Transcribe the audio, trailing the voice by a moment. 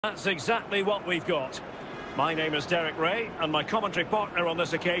That's exactly what we've got. My name is Derek Ray, and my commentary partner on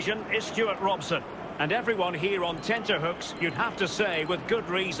this occasion is Stuart Robson. And everyone here on tenterhooks, you'd have to say with good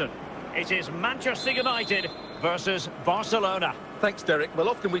reason. It is Manchester United versus Barcelona. Thanks, Derek. Well,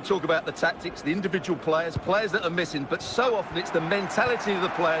 often we talk about the tactics, the individual players that are missing, but so often it's the mentality of the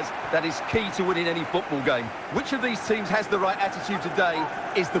players that is key to winning any football game. Which of these teams has the right attitude today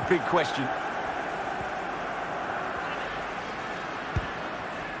is the big question.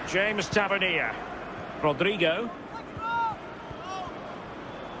 James Tavernier. Rodrigo.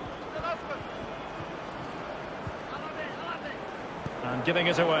 And giving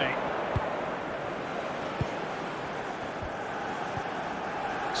it away.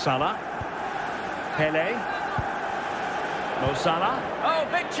 Salah. Pele. Mo Salah. Oh,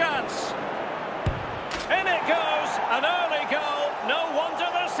 big chance. In it goes. An early goal. No wonder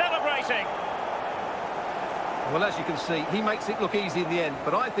they're celebrating. Well, as you can see, he makes it look easy in the end,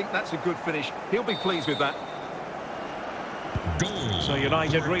 but I think that's a good finish. He'll be pleased with that. So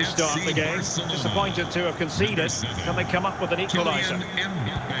United restart the game. Disappointed to have conceded. Can they come up with an equaliser?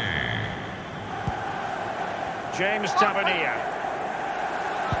 James Tavernier.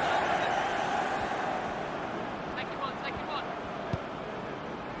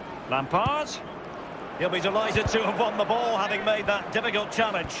 Lampard. He'll be delighted to have won the ball, having made that difficult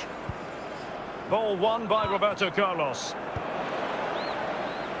challenge. Ball won by Roberto Carlos.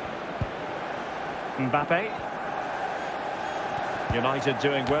 Mbappe. United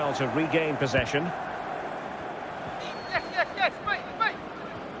doing well to regain possession. Yes, mate.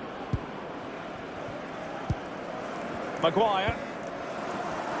 Maguire.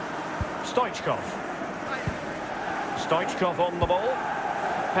 Stoichkov. Stoichkov on the ball.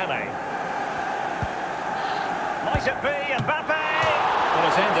 Pele. Might it be Mbappe? Well,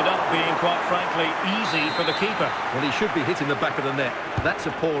 it's ended up being, quite frankly, easy for the keeper. Well, he should be hitting the back of the net. That's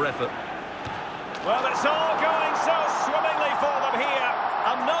a poor effort. Well, it's all going so swimmingly for them here.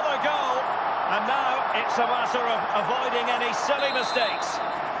 Another goal. And now it's a matter of avoiding any silly mistakes.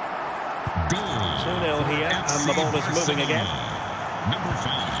 2-0 here, and the ball is moving again. Number 5,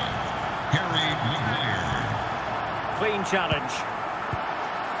 Harry Maguire. Clean challenge.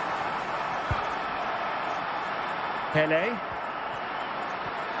 Pele.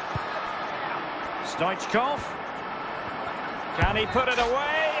 Stoichkov. Can he put it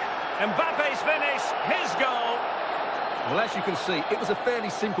away? Mbappe's finish, his goal. Well, as you can see, it was a fairly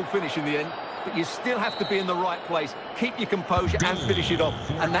simple finish in the end, but you still have to be in the right place, keep your composure and finish it off,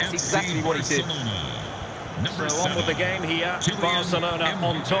 and that's exactly what he did. So on with the game here, Barcelona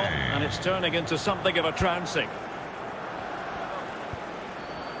on top, and it's turning into something of a trouncing.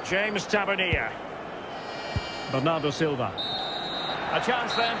 James Tavernier. Bernardo Silva. A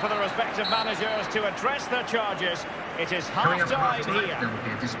chance then for the respective managers to address their charges. It is half-time here. There will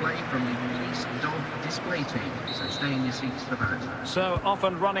be a display from the police dog display team, so stay in your seats for that. So off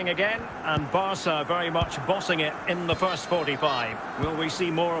and running again, and Barca very much bossing it in the first 45. Will we see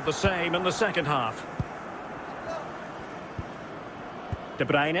more of the same in the second half? De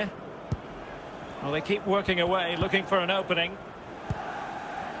Bruyne. Well, they keep working away, looking for an opening.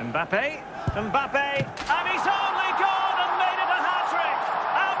 Mbappe. Mbappe, and he's only gone and made it a hat-trick.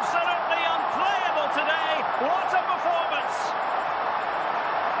 Absolutely unplayable today. What a performance.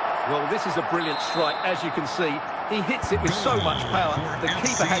 Well, this is a brilliant strike, as you can see. He hits it with so much power. The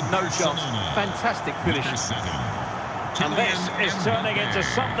keeper had no chance. Fantastic finish. And this is turning into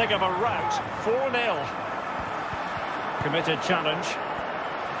something of a rout. 4-0. Committed challenge.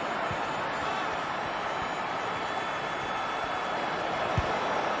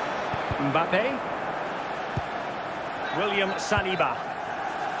 Mbappe. William Saliba.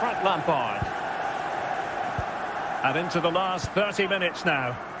 Frank Lampard. And into the last 30 minutes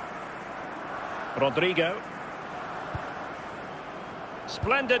now. Rodrigo.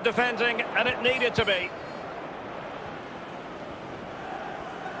 Splendid defending, and it needed to be.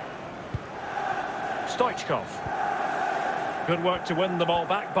 Stoichkov. Good work to win the ball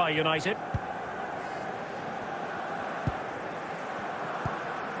back by United.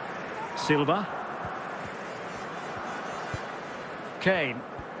 Silva. Kane.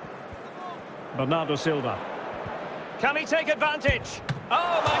 Bernardo Silva. Can he take advantage?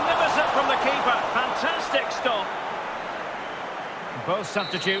 Oh, magnificent from the keeper. Fantastic stop. Both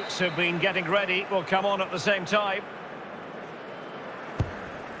substitutes who've been getting ready will come on at the same time.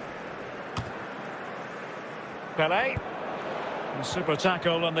 Pele. Super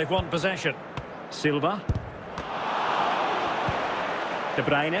tackle, and they've won possession. Silva. De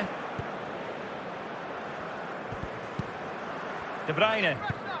Bruyne. De Bruyne.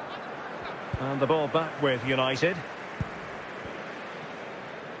 And the ball back with United.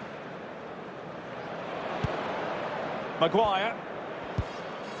 Maguire.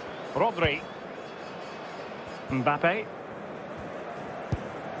 Rodri. Mbappe.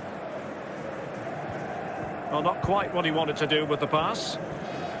 Well, not quite what he wanted to do with the pass.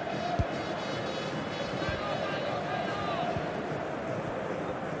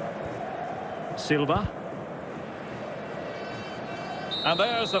 Silva. And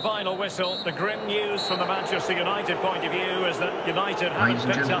there's the final whistle. The grim news from the Manchester United point of view is that United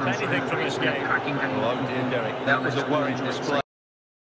haven't picked up anything from this game. Oh dear, Derek, that was a worrying display.